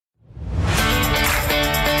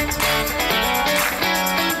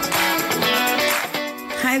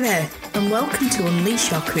there, and welcome to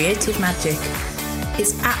Unleash Your Creative Magic.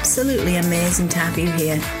 It's absolutely amazing to have you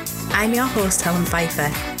here. I'm your host, Helen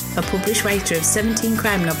Pfeiffer, a published writer of 17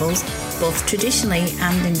 crime novels, both traditionally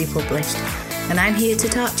and indie published, and I'm here to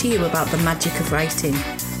talk to you about the magic of writing,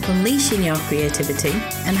 unleashing your creativity,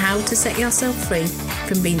 and how to set yourself free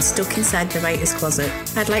from being stuck inside the writer's closet.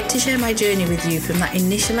 I'd like to share my journey with you from that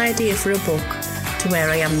initial idea for a book to where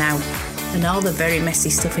I am now, and all the very messy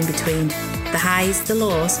stuff in between. The highs, the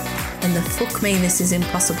lows, and the fuck me this is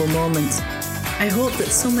impossible moments. I hope that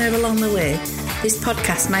somewhere along the way, this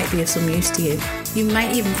podcast might be of some use to you. You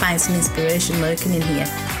might even find some inspiration lurking in here.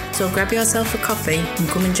 So grab yourself a coffee and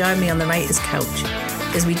come and join me on the writer's couch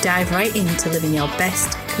as we dive right into living your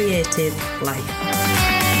best creative life.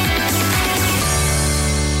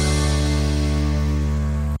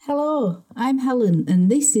 Hello, I'm Helen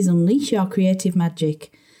and this is Unleash Your Creative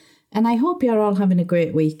Magic. And I hope you're all having a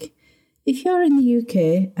great week. If you're in the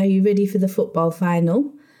UK, are you ready for the football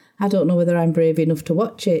final? I don't know whether I'm brave enough to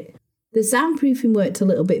watch it. The soundproofing worked a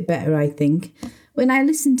little bit better, I think. When I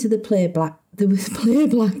listened to the playback, there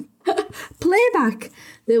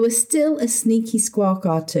was still a sneaky squawk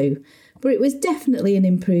or two, but it was definitely an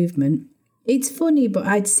improvement. It's funny, but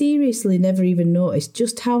I'd seriously never even noticed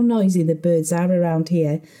just how noisy the birds are around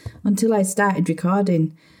here until I started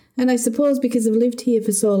recording. And I suppose because I've lived here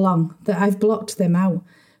for so long that I've blocked them out.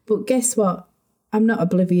 But guess what? I'm not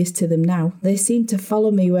oblivious to them now. They seem to follow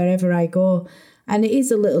me wherever I go, and it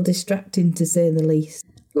is a little distracting to say the least.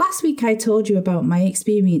 Last week I told you about my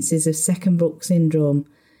experiences of second book syndrome.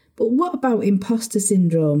 But what about imposter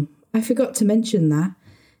syndrome? I forgot to mention that.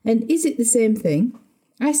 And is it the same thing?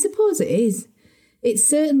 I suppose it is. It's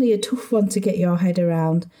certainly a tough one to get your head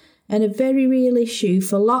around, and a very real issue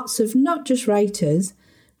for lots of not just writers,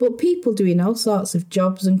 but people doing all sorts of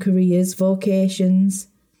jobs and careers, vocations.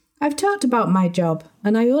 I've talked about my job,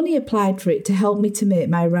 and I only applied for it to help me to make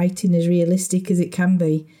my writing as realistic as it can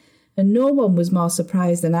be. And no one was more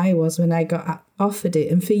surprised than I was when I got offered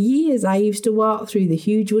it. And for years I used to walk through the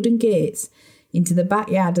huge wooden gates into the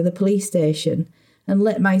backyard of the police station and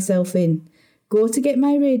let myself in, go to get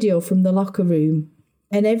my radio from the locker room.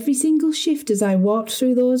 And every single shift as I walked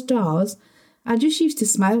through those doors, I just used to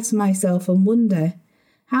smile to myself and wonder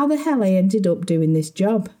how the hell I ended up doing this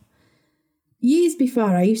job. Years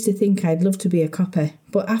before, I used to think I'd love to be a copper,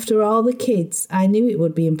 but after all the kids, I knew it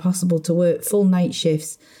would be impossible to work full night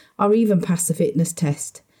shifts or even pass the fitness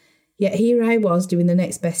test. Yet here I was doing the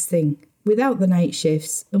next best thing, without the night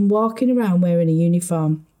shifts and walking around wearing a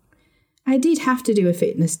uniform. I did have to do a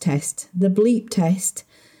fitness test, the bleep test,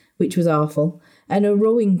 which was awful, and a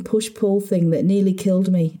rowing push-pull thing that nearly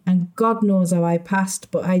killed me, and God knows how I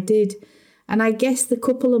passed, but I did. And I guess the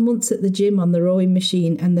couple of months at the gym on the rowing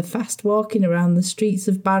machine and the fast walking around the streets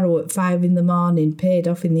of Barrow at 5 a.m. paid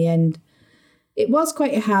off in the end. It was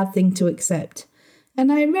quite a hard thing to accept,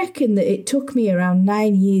 and I reckon that it took me around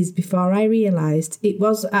 9 years before I realised it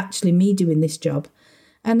was actually me doing this job,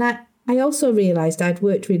 and I also realised I'd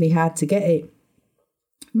worked really hard to get it.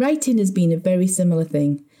 Writing has been a very similar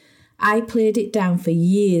thing. I played it down for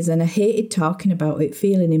years and I hated talking about it,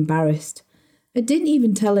 feeling embarrassed. I didn't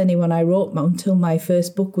even tell anyone I wrote until my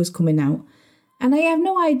first book was coming out, and I have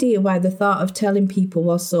no idea why the thought of telling people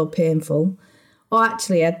was so painful. Or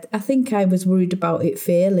actually, I think I was worried about it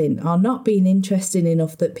failing or not being interesting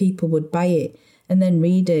enough that people would buy it and then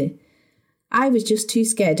read it. I was just too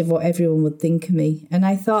scared of what everyone would think of me, and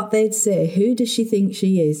I thought they'd say, "Who does she think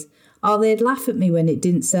she is?" Or they'd laugh at me when it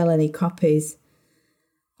didn't sell any copies.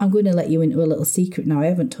 I'm going to let you into a little secret now. I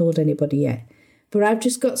haven't told anybody yet. But I've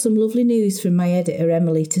just got some lovely news from my editor,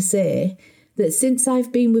 Emily, to say that since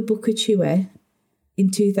I've been with Bookouture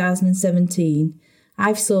in 2017,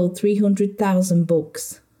 I've sold 300,000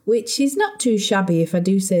 books, which is not too shabby if I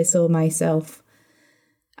do say so myself.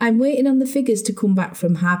 I'm waiting on the figures to come back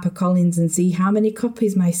from HarperCollins and see how many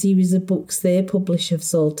copies my series of books they publish have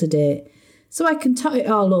sold to date, so I can tot it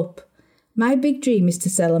all up. My big dream is to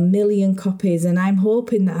sell 1 million copies, and I'm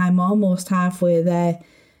hoping that I'm almost halfway there.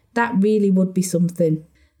 That really would be something.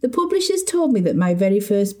 The publishers told me that my very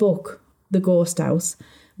first book, The Ghost House,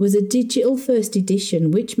 was a digital first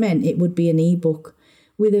edition, which meant it would be an ebook,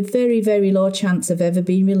 with a very, very low chance of ever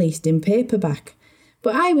being released in paperback.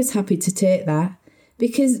 But I was happy to take that,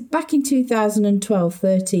 because back in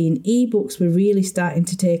 2012-13, ebooks were really starting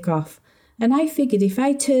to take off, and I figured if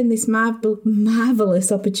I turn this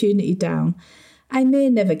marvellous opportunity down, I may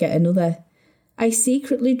never get another. I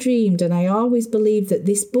secretly dreamed and I always believed that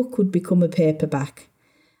this book would become a paperback.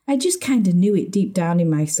 I just kind of knew it deep down in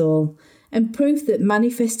my soul, and proof that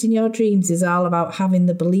manifesting your dreams is all about having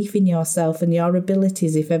the belief in yourself and your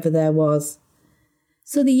abilities if ever there was.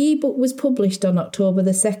 So the ebook was published on October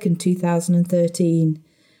the 2nd, 2013,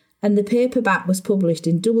 and the paperback was published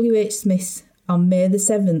in W.H. Smith's on May the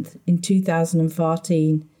 7th in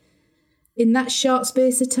 2014. In that short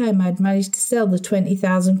space of time, I'd managed to sell the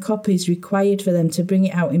 20,000 copies required for them to bring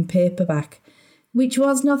it out in paperback, which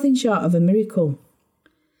was nothing short of a miracle.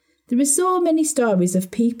 There are so many stories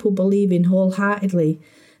of people believing wholeheartedly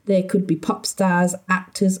they could be pop stars,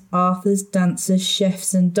 actors, authors, dancers,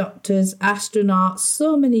 chefs and doctors, astronauts,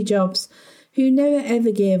 so many jobs, who never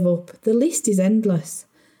ever gave up. The list is endless,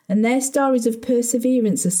 and their stories of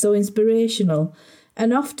perseverance are so inspirational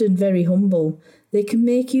and often very humble. They can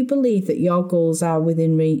make you believe that your goals are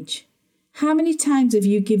within reach. How many times have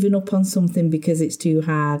you given up on something because it's too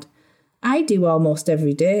hard? I do almost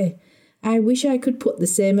every day. I wish I could put the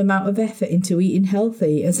same amount of effort into eating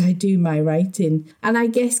healthy as I do my writing, and I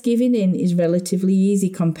guess giving in is relatively easy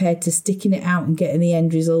compared to sticking it out and getting the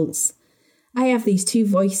end results. I have these two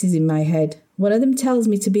voices in my head. One of them tells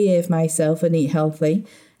me to behave myself and eat healthy,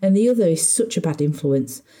 and the other is such a bad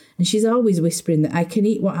influence, and she's always whispering that I can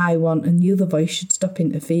eat what I want and the other voice should stop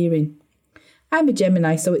interfering. I'm a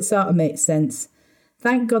Gemini, so it sort of makes sense.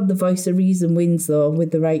 Thank God the voice of reason wins, though, with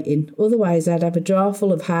the writing. Otherwise, I'd have a drawer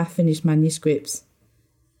full of half-finished manuscripts.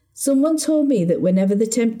 Someone told me that whenever the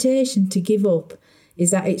temptation to give up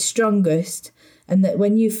is at its strongest, and that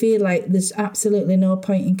when you feel like there's absolutely no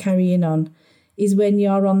point in carrying on, is when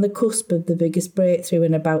you're on the cusp of the biggest breakthrough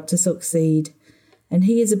and about to succeed. And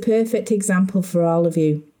he is a perfect example for all of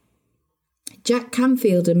you. Jack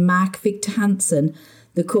Canfield and Mark Victor Hansen,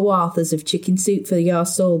 the co-authors of Chicken Soup for Your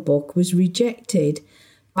Soul book, was rejected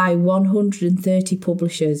by 130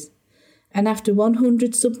 publishers, and after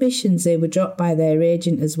 100 submissions they were dropped by their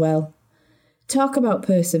agent as well. Talk about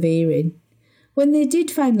persevering. When they did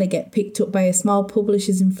finally get picked up by a small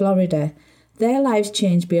publishers in Florida, their lives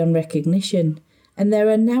changed beyond recognition, and there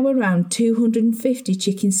are now around 250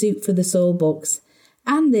 Chicken Soup for the Soul books,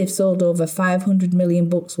 and they've sold over 500 million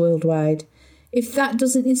books worldwide. If that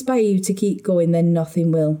doesn't inspire you to keep going, then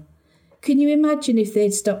nothing will. Can you imagine if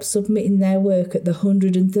they'd stopped submitting their work at the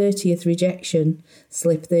 130th rejection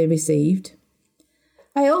slip they received?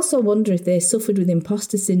 I also wonder if they suffered with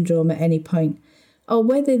imposter syndrome at any point, or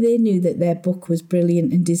whether they knew that their book was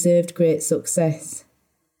brilliant and deserved great success.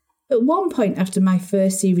 At one point after my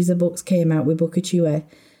first series of books came out with Bookouture,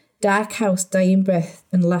 Dark House, Dying Breath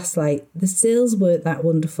and Last Light, the sales weren't that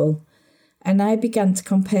wonderful, and I began to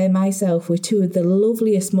compare myself with two of the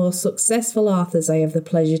loveliest, most successful authors I have the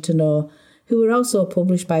pleasure to know, who were also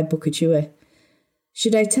published by Bookouture.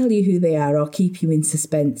 Should I tell you who they are or keep you in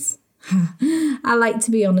suspense? I like to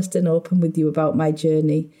be honest and open with you about my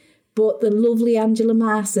journey, but the lovely Angela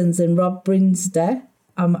Marsons and Rob Brinsder,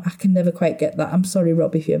 I can never quite get that, I'm sorry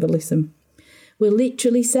Rob if you ever listen, were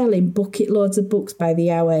literally selling bucket loads of books by the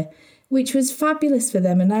hour, which was fabulous for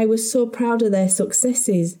them, and I was so proud of their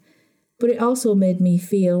successes. But it also made me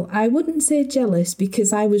feel, I wouldn't say jealous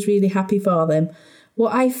because I was really happy for them.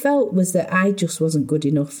 What I felt was that I just wasn't good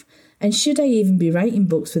enough. And should I even be writing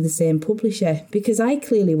books for the same publisher? Because I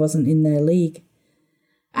clearly wasn't in their league.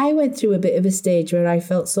 I went through a bit of a stage where I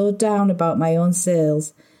felt so down about my own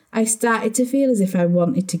sales. I started to feel as if I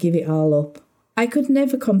wanted to give it all up. I could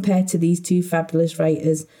never compare to these two fabulous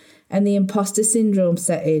writers, and the imposter syndrome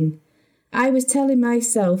set in. I was telling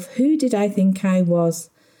myself, who did I think I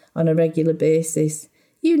was? On a regular basis.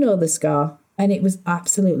 You know the score, and it was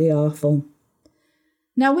absolutely awful.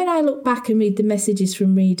 Now, when I look back and read the messages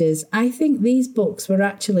from readers, I think these books were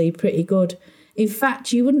actually pretty good. In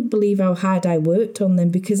fact, you wouldn't believe how hard I worked on them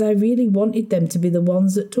because I really wanted them to be the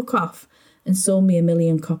ones that took off and sold me 1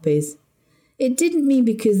 million copies. It didn't mean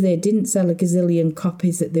because they didn't sell a gazillion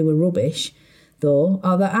copies that they were rubbish, though,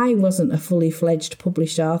 or that I wasn't a fully fledged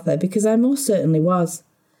published author, because I most certainly was.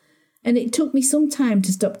 And it took me some time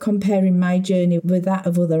to stop comparing my journey with that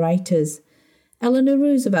of other writers. Eleanor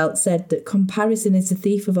Roosevelt said that comparison is the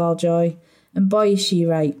thief of all joy, and boy is she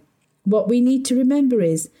right. What we need to remember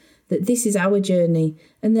is that this is our journey,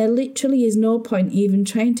 and there literally is no point even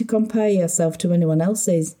trying to compare yourself to anyone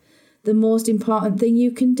else's. The most important thing you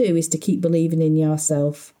can do is to keep believing in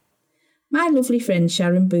yourself. My lovely friend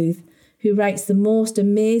Sharon Booth, who writes the most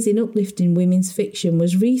amazing, uplifting women's fiction,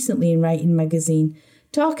 was recently in Writing Magazine,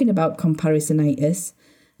 talking about comparisonitis,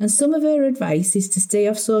 and some of her advice is to stay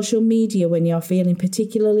off social media when you're feeling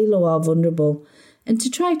particularly low or vulnerable, and to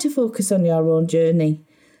try to focus on your own journey.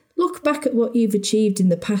 Look back at what you've achieved in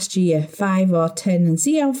the past year, 5 or 10, and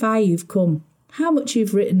see how far you've come, how much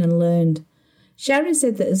you've written and learned. Sharon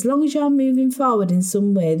said that as long as you're moving forward in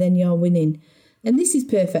some way, then you're winning, and this is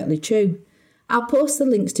perfectly true. I'll post the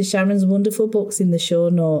links to Sharon's wonderful books in the show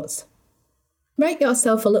notes. Write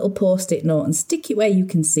yourself a little post-it note and stick it where you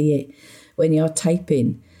can see it when you're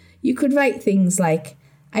typing. You could write things like,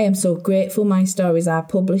 I am so grateful my stories are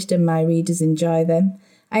published and my readers enjoy them.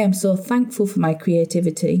 I am so thankful for my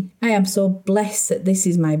creativity. I am so blessed that this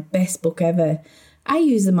is my best book ever. I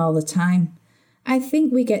use them all the time. I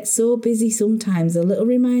think we get so busy sometimes a little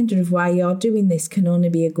reminder of why you're doing this can only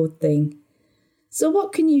be a good thing. So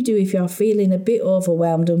what can you do if you're feeling a bit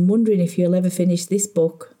overwhelmed and wondering if you'll ever finish this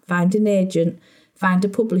book, find an agent, find a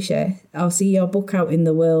publisher, or see your book out in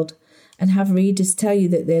the world and have readers tell you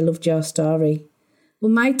that they loved your story?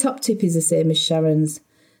 Well, my top tip is the same as Sharon's.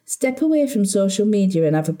 Step away from social media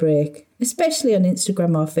and have a break, especially on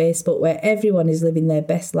Instagram or Facebook where everyone is living their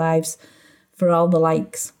best lives for all the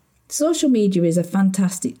likes. Social media is a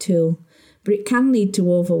fantastic tool, but it can lead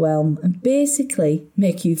to overwhelm and basically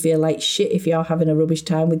make you feel like shit if you're having a rubbish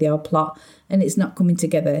time with your plot and it's not coming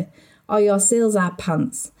together, or your sales are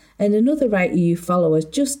pants, and another writer you follow has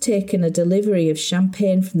just taken a delivery of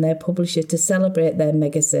champagne from their publisher to celebrate their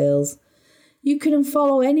mega sales. You can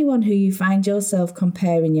unfollow anyone who you find yourself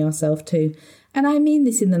comparing yourself to, and I mean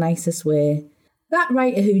this in the nicest way. That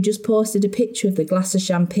writer who just posted a picture of the glass of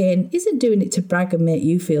champagne isn't doing it to brag and make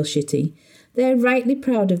you feel shitty. They're rightly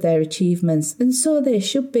proud of their achievements, and so they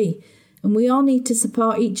should be. And we all need to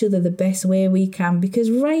support each other the best way we can,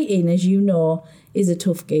 because writing, as you know, is a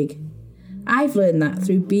tough gig. I've learned that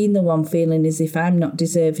through being the one feeling as if I'm not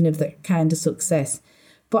deserving of that kind of success.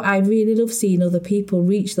 But I really love seeing other people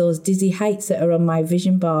reach those dizzy heights that are on my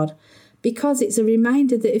vision board, because it's a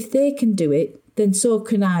reminder that if they can do it, then so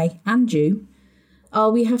can I and you.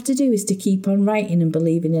 All we have to do is to keep on writing and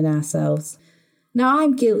believing in ourselves. Now,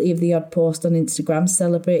 I'm guilty of the odd post on Instagram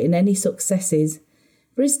celebrating any successes,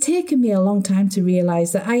 but it's taken me a long time to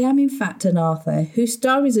realise that I am in fact an author whose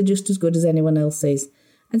stories are just as good as anyone else's,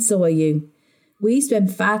 and so are you. We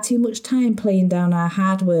spend far too much time playing down our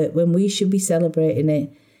hard work when we should be celebrating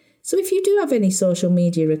it. So if you do have any social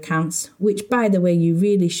media accounts, which by the way you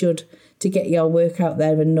really should to get your work out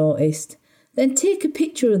there and noticed, then take a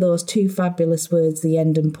picture of those 2 fabulous words at the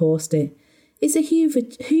end and post it. It's a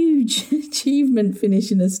huge achievement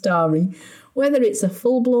finishing a story, whether it's a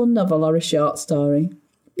full-blown novel or a short story.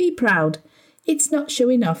 Be proud. It's not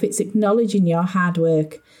showing off, it's acknowledging your hard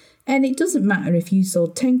work. And it doesn't matter if you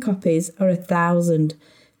sold 10 copies or 1,000.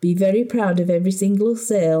 Be very proud of every single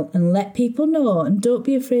sale and let people know, and don't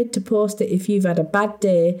be afraid to post it if you've had a bad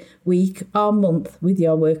day, week or month with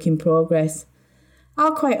your work in progress.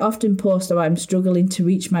 I'll quite often post how I'm struggling to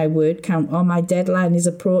reach my word count or my deadline is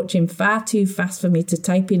approaching far too fast for me to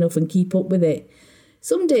type enough and keep up with it.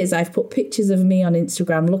 Some days I've put pictures of me on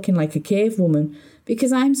Instagram looking like a cave woman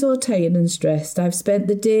because I'm so tired and stressed. I've spent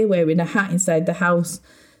the day wearing a hat inside the house,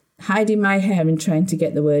 hiding my hair and trying to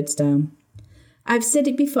get the words down. I've said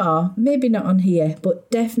it before, maybe not on here, but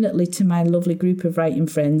definitely to my lovely group of writing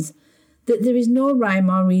friends, that there is no rhyme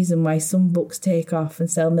or reason why some books take off and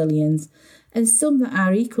sell millions, and some that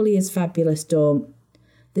are equally as fabulous don't.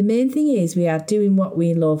 The main thing is we are doing what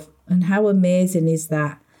we love, and how amazing is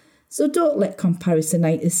that? So don't let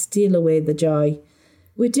comparisonitis steal away the joy.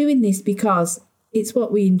 We're doing this because it's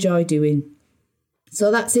what we enjoy doing.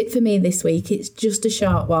 So that's it for me this week. It's just a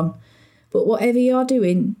short one. But whatever you're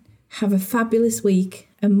doing, have a fabulous week,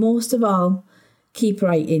 and most of all, keep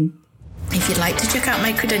writing. If you'd like to check out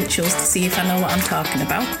my credentials to see if I know what I'm talking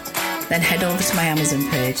about, then head over to my Amazon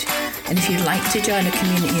page. And if you'd like to join a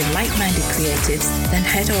community of like-minded creatives, then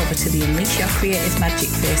head over to the Unleash Your Creative Magic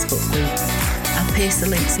Facebook group. I'll paste the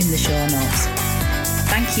links in the show notes.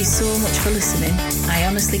 Thank you so much for listening. I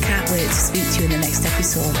honestly can't wait to speak to you in the next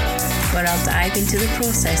episode, where I'll dive into the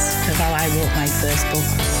process of how I wrote my first book.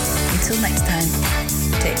 Until next time,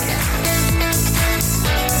 take care.